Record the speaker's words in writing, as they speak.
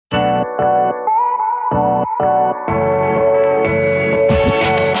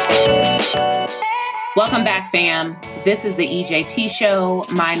Welcome back, fam. This is the EJT Show.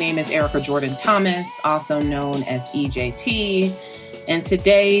 My name is Erica Jordan Thomas, also known as EJT. And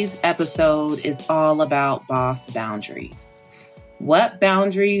today's episode is all about boss boundaries. What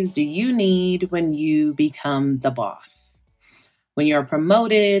boundaries do you need when you become the boss? When you're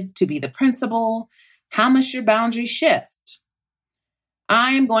promoted to be the principal, how must your boundaries shift?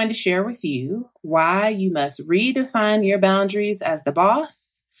 I am going to share with you why you must redefine your boundaries as the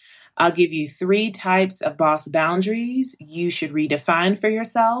boss. I'll give you 3 types of boss boundaries you should redefine for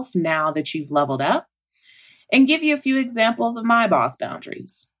yourself now that you've leveled up, and give you a few examples of my boss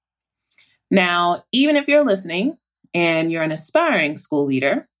boundaries. Now, even if you're listening and you're an aspiring school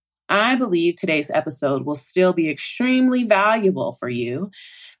leader, I believe today's episode will still be extremely valuable for you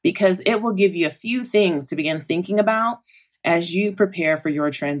because it will give you a few things to begin thinking about as you prepare for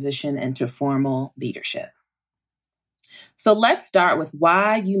your transition into formal leadership. So let's start with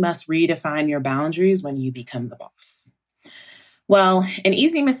why you must redefine your boundaries when you become the boss. Well, an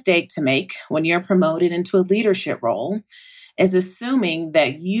easy mistake to make when you're promoted into a leadership role is assuming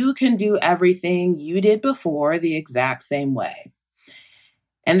that you can do everything you did before the exact same way.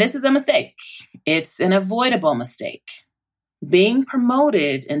 And this is a mistake. It's an avoidable mistake. Being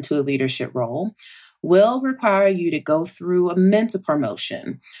promoted into a leadership role will require you to go through a mental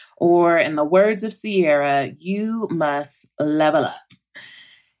promotion, or in the words of Sierra, you must level up.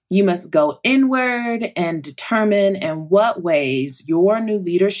 You must go inward and determine in what ways your new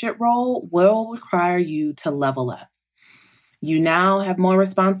leadership role will require you to level up. You now have more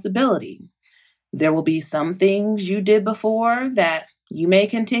responsibility. There will be some things you did before that you may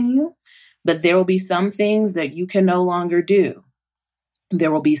continue, but there will be some things that you can no longer do. There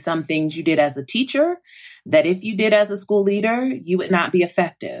will be some things you did as a teacher that if you did as a school leader, you would not be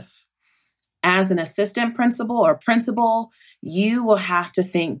effective. As an assistant principal or principal, you will have to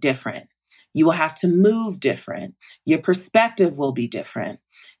think different. You will have to move different. Your perspective will be different.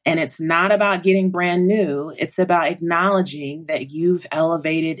 And it's not about getting brand new. It's about acknowledging that you've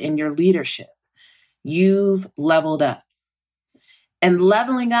elevated in your leadership. You've leveled up. And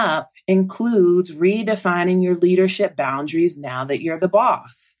leveling up includes redefining your leadership boundaries now that you're the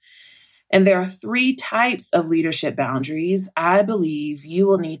boss. And there are 3 types of leadership boundaries I believe you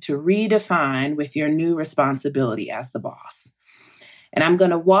will need to redefine with your new responsibility as the boss. And I'm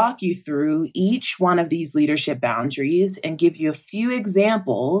going to walk you through each one of these leadership boundaries and give you a few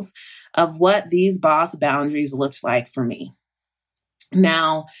examples of what these boss boundaries looks like for me.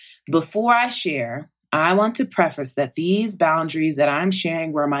 Now, before I share, I want to preface that these boundaries that I'm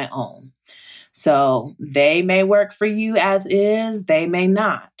sharing were my own. So they may work for you as is, they may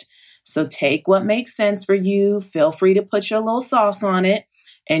not. So take what makes sense for you, feel free to put your little sauce on it,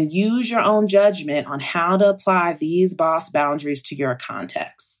 and use your own judgment on how to apply these boss boundaries to your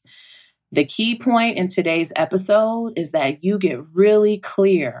context. The key point in today's episode is that you get really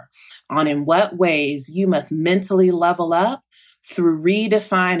clear on in what ways you must mentally level up through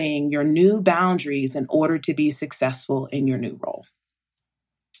redefining your new boundaries in order to be successful in your new role.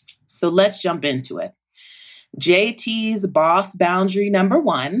 So let's jump into it. JT's boss boundary number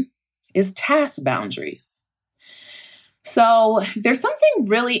 1 is task boundaries. So there's something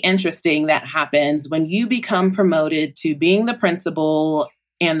really interesting that happens when you become promoted to being the principal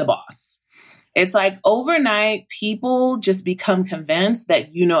and the boss. It's like overnight, people just become convinced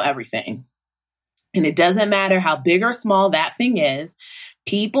that you know everything. And it doesn't matter how big or small that thing is,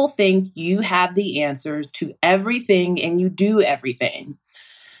 people think you have the answers to everything and you do everything.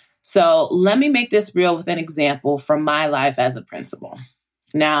 So let me make this real with an example from my life as a principal.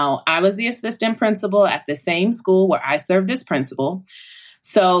 Now, I was the assistant principal at the same school where I served as principal.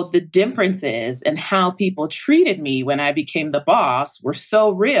 So the differences in how people treated me when I became the boss were so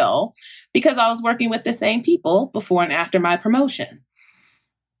real because I was working with the same people before and after my promotion.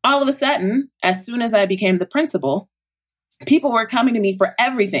 All of a sudden, as soon as I became the principal, people were coming to me for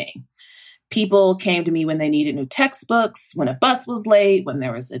everything. People came to me when they needed new textbooks, when a bus was late, when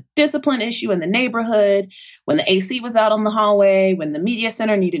there was a discipline issue in the neighborhood, when the AC was out on the hallway, when the media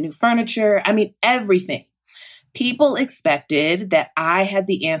center needed new furniture. I mean, everything. People expected that I had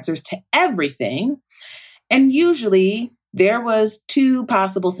the answers to everything. And usually there was 2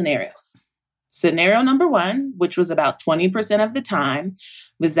 possible scenarios. Scenario number 1, which was about 20% of the time,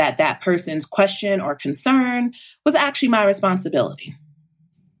 was that person's question or concern was actually my responsibility.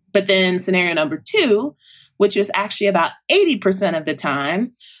 But then scenario number 2, which is actually about 80% of the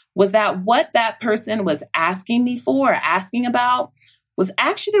time, was that what that person was asking me for or asking about was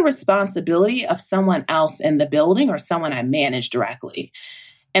actually the responsibility of someone else in the building or someone I managed directly.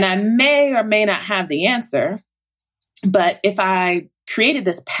 And I may or may not have the answer, but if I created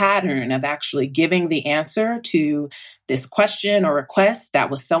this pattern of actually giving the answer to this question or request that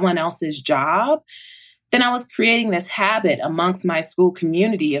was someone else's job, then I was creating this habit amongst my school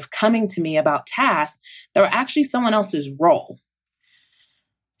community of coming to me about tasks that were actually someone else's role.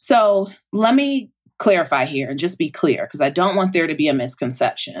 So let me clarify here and just be clear, because I don't want there to be a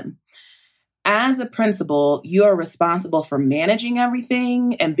misconception. As a principal, you are responsible for managing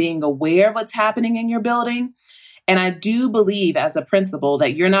everything and being aware of what's happening in your building. And I do believe as a principal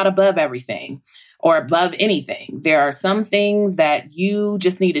that you're not above everything or above anything. There are some things that you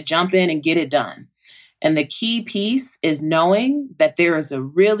just need to jump in and get it done. And the key piece is knowing that there is a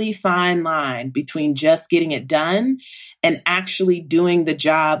really fine line between just getting it done and actually doing the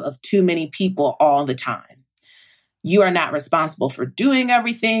job of too many people all the time. You are not responsible for doing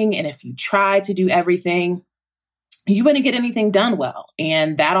everything. And if you try to do everything, you wouldn't get anything done well.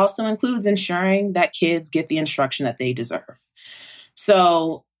 And that also includes ensuring that kids get the instruction that they deserve.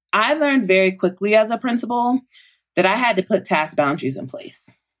 So I learned very quickly as a principal that I had to put task boundaries in place.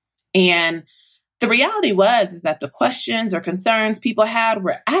 And the reality is that the questions or concerns people had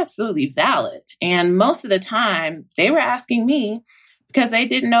were absolutely valid. And most of the time, they were asking me because they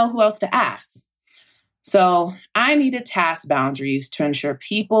didn't know who else to ask. So I needed task boundaries to ensure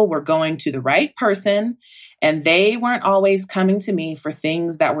people were going to the right person and they weren't always coming to me for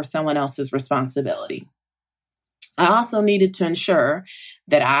things that were someone else's responsibility. I also needed to ensure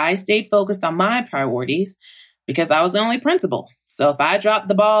that I stayed focused on my priorities because I was the only principal. So if I dropped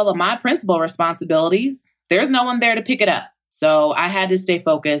the ball on my principal responsibilities, there's no one there to pick it up. So I had to stay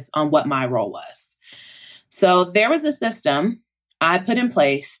focused on what my role was. So there was a system I put in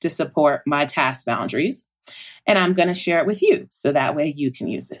place to support my task boundaries, and I'm going to share it with you so that way you can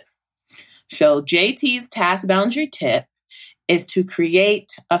use it. So JT's task boundary tip is to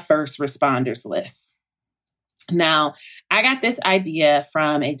create a first responders list. Now, I got this idea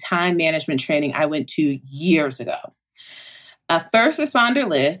from a time management training I went to years ago. A first responder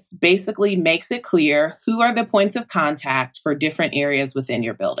list basically makes it clear who are the points of contact for different areas within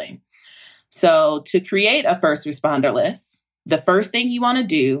your building. So to create a first responder list, the first thing you want to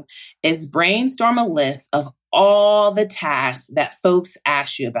do is brainstorm a list of all the tasks that folks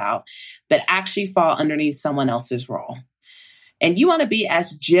ask you about that actually fall underneath someone else's role. And you want to be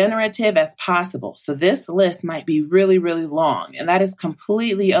as generative as possible. So this list might be really, really long, and that is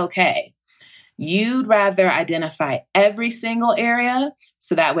completely okay. You'd rather identify every single area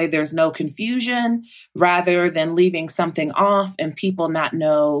so that way there's no confusion rather than leaving something off and people not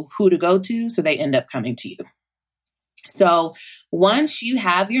know who to go to, so they end up coming to you. So once you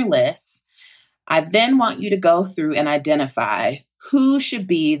have your list, I then want you to go through and identify who should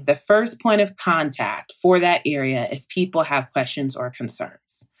be the first point of contact for that area if people have questions or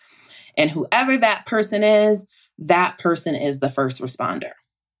concerns. And whoever that person is the first responder.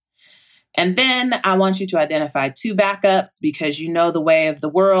 And then I want you to identify 2 backups because you know the way of the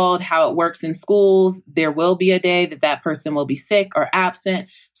world, how it works in schools. There will be a day that that person will be sick or absent.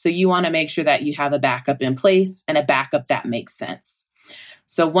 So you want to make sure that you have a backup in place and a backup that makes sense.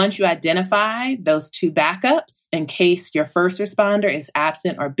 So once you identify those 2 backups, in case your first responder is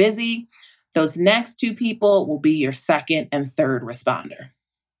absent or busy, those next 2 people will be your second and third responder.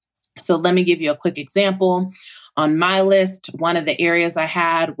 So let me give you a quick example. On my list, one of the areas I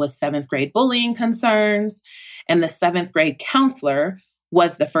had was 7th grade bullying concerns, and the 7th grade counselor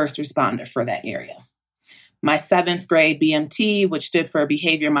was the first responder for that area. My 7th grade BMT, which stood for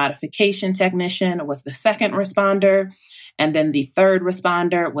behavior modification technician, was the second responder. And then the third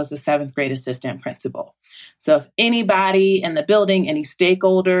responder was the 7th grade assistant principal. So if anybody in the building, any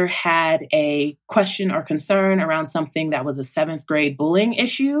stakeholder had a question or concern around something that was a 7th grade bullying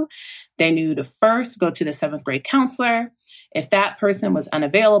issue, they knew to first go to the 7th grade counselor. If that person was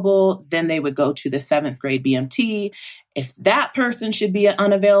unavailable, then they would go to the 7th grade BMT. If that person should be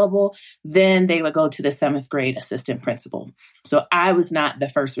unavailable, then they would go to the 7th grade assistant principal. So I was not the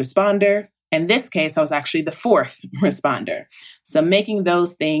first responder. In this case, I was actually the fourth responder. So making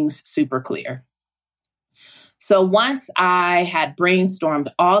those things super clear. So once I had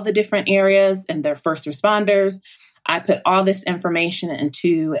brainstormed all the different areas and their first responders, I put all this information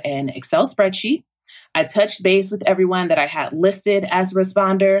into an Excel spreadsheet. I touched base with everyone that I had listed as a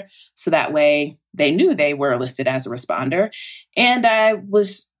responder, so that way they knew they were listed as a responder. And I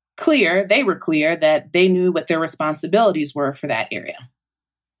was clear, they were clear that they knew what their responsibilities were for that area.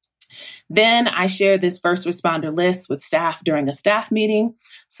 Then I shared this first responder list with staff during a staff meeting,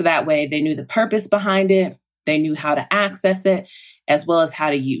 so that way they knew the purpose behind it, they knew how to access it, as well as how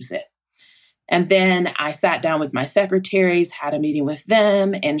to use it. And then I sat down with my secretaries, had a meeting with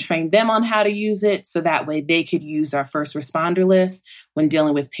them, and trained them on how to use it so that way they could use our first responder list when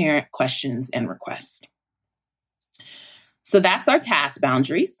dealing with parent questions and requests. So that's our task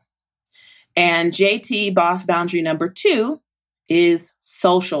boundaries. And JT boss boundary number 2 is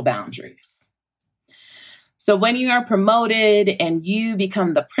social boundaries. So when you are promoted and you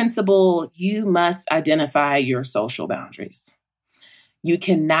become the principal, you must identify your social boundaries. You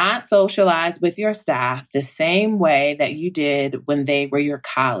cannot socialize with your staff the same way that you did when they were your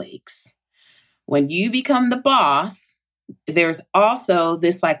colleagues. When you become the boss, there's also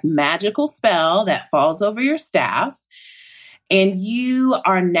this magical spell that falls over your staff, and you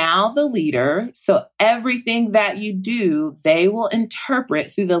are now the leader. So everything that you do, they will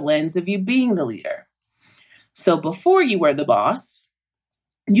interpret through the lens of you being the leader. So before you were the boss,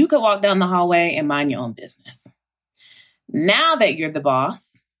 you could walk down the hallway and mind your own business. Now that you're the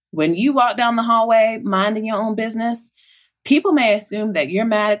boss, when you walk down the hallway minding your own business, people may assume that you're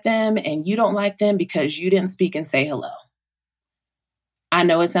mad at them and you don't like them because you didn't speak and say hello. I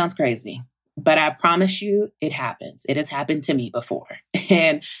know it sounds crazy, but I promise you it happens. It has happened to me before.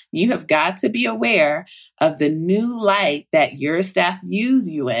 And you have got to be aware of the new light that your staff views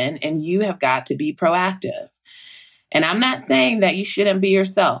you in, and you have got to be proactive. And I'm not saying that you shouldn't be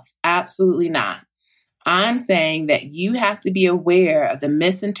yourself. Absolutely not. I'm saying that you have to be aware of the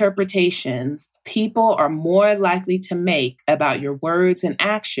misinterpretations people are more likely to make about your words and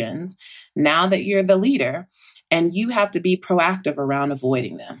actions now that you're the leader, and you have to be proactive around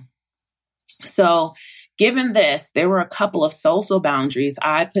avoiding them. So given this, there were a couple of social boundaries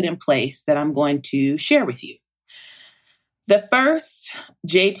I put in place that I'm going to share with you. The first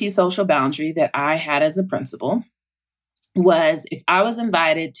JT social boundary that I had as a principal was if I was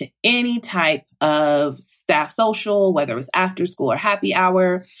invited to any type of staff social, whether it was after school or happy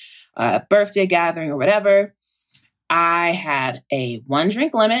hour, birthday gathering or whatever, I had a 1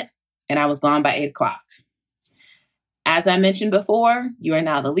 drink limit and I was gone by 8 o'clock. As I mentioned before, you are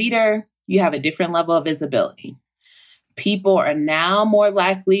now the leader. You have a different level of visibility. People are now more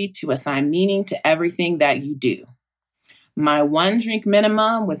likely to assign meaning to everything that you do. My 1 drink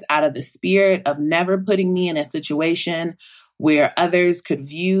minimum was out of the spirit of never putting me in a situation where others could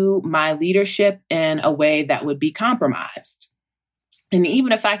view my leadership in a way that would be compromised. And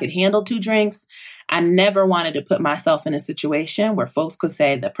even if I could handle 2 drinks, I never wanted to put myself in a situation where folks could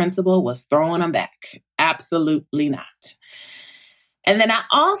say the principal was throwing them back. Absolutely not. And then I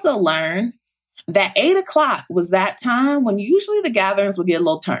also learned that 8 o'clock was that time when usually the gatherings would get a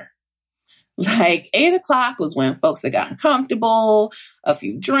little turned. 8 o'clock was when folks had gotten comfortable, a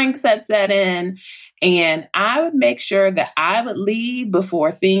few drinks had set in, and I would make sure that I would leave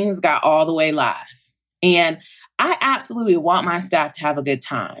before things got all the way live. And I absolutely want my staff to have a good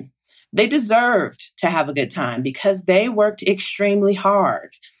time. They deserved to have a good time because they worked extremely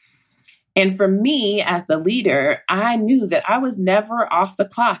hard. And for me as the leader, I knew that I was never off the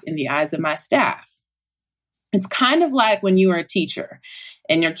clock in the eyes of my staff. It's kind of like when you were a teacher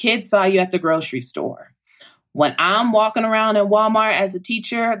and your kids saw you at the grocery store. When I'm walking around in Walmart as a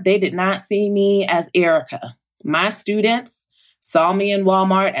teacher, they did not see me as Erica. My students saw me in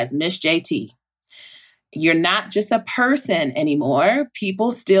Walmart as Miss JT. You're not just a person anymore.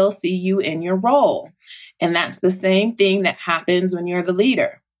 People still see you in your role. And that's the same thing that happens when you're the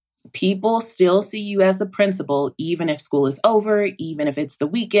leader. People still see you as the principal, even if school is over, even if it's the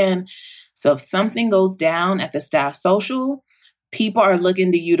weekend. So if something goes down at the staff social, people are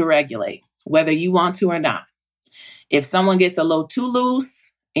looking to you to regulate, whether you want to or not. If someone gets a little too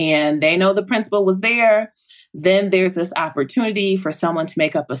loose and they know the principal was there, then there's this opportunity for someone to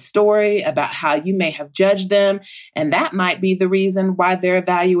make up a story about how you may have judged them. And that might be the reason why their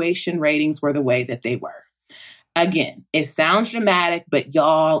evaluation ratings were the way that they were. Again, it sounds dramatic, but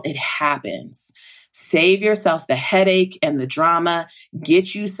y'all, it happens. Save yourself the headache and the drama.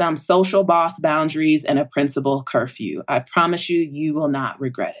 Get you some social boss boundaries and a principal curfew. I promise you, you will not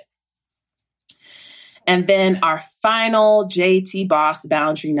regret it. And then our final JT boss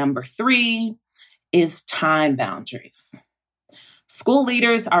boundary number 3 is time boundaries. School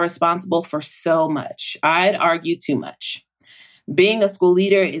leaders are responsible for so much. I'd argue too much. Being a school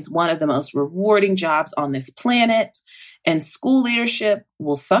leader is one of the most rewarding jobs on this planet, and school leadership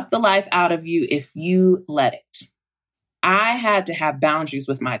will suck the life out of you if you let it. I had to have boundaries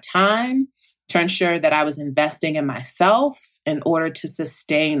with my time to ensure that I was investing in myself in order to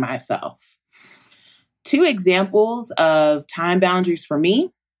sustain myself. 2 examples of time boundaries for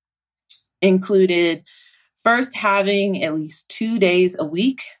me included first having at least 2 days a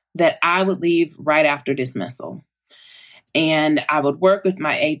week that I would leave right after dismissal. And I would work with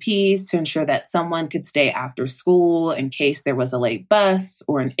my APs to ensure that someone could stay after school in case there was a late bus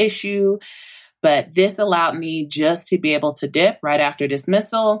or an issue. But this allowed me just to be able to dip right after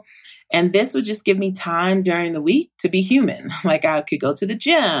dismissal. And this would just give me time during the week to be human. Like I could go to the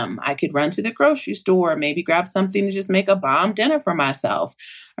gym, I could run to the grocery store, maybe grab something to just make a bomb dinner for myself.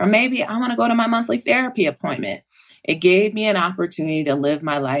 Or maybe I want to go to my monthly therapy appointment. It gave me an opportunity to live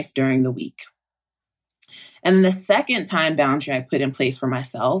my life during the week. And then the second time boundary I put in place for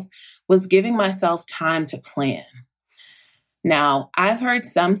myself was giving myself time to plan. Now, I've heard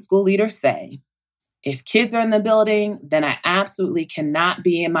some school leaders say, if kids are in the building, then I absolutely cannot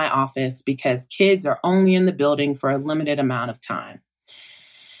be in my office because kids are only in the building for a limited amount of time.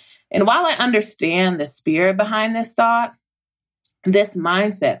 And while I understand the spirit behind this thought, this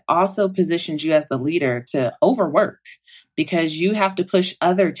mindset also positions you as the leader to overwork because you have to push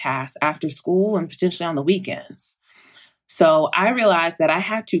other tasks after school and potentially on the weekends. So I realized that I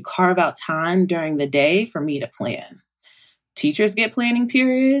had to carve out time during the day for me to plan. Teachers get planning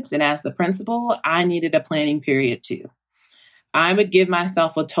periods, and as the principal, I needed a planning period too. I would give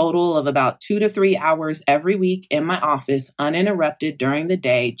myself a total of about 2 to 3 hours every week in my office, uninterrupted during the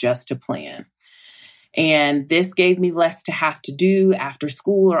day, just to plan. And this gave me less to have to do after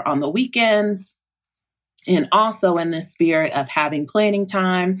school or on the weekends. And also in the spirit of having planning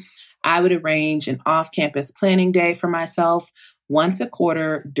time, I would arrange an off-campus planning day for myself once a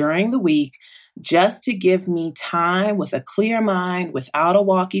quarter during the week, just to give me time with a clear mind, without a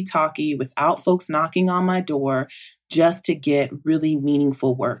walkie-talkie, without folks knocking on my door, just to get really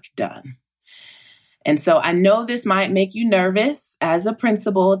meaningful work done. And so I know this might make you nervous as a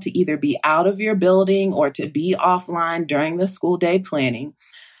principal to either be out of your building or to be offline during the school day planning,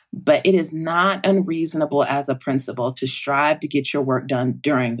 but it is not unreasonable as a principal to strive to get your work done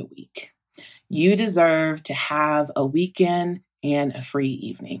during the week. You deserve to have a weekend and a free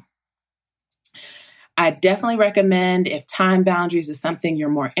evening. I definitely recommend, if time boundaries is something you're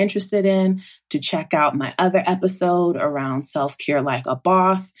more interested in, to check out my other episode around self-care like a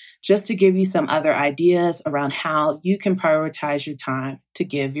boss, just to give you some other ideas around how you can prioritize your time to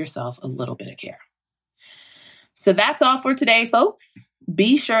give yourself a little bit of care. So that's all for today, folks.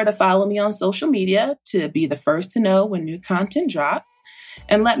 Be sure to follow me on social media to be the first to know when new content drops.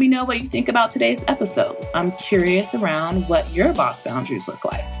 And let me know what you think about today's episode. I'm curious around what your boss boundaries look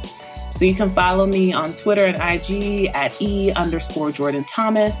like. So you can follow me on Twitter and IG at @E_Jordan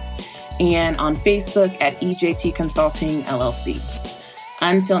Thomas and on Facebook at EJT Consulting LLC.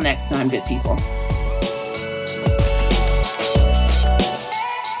 Until next time, good people.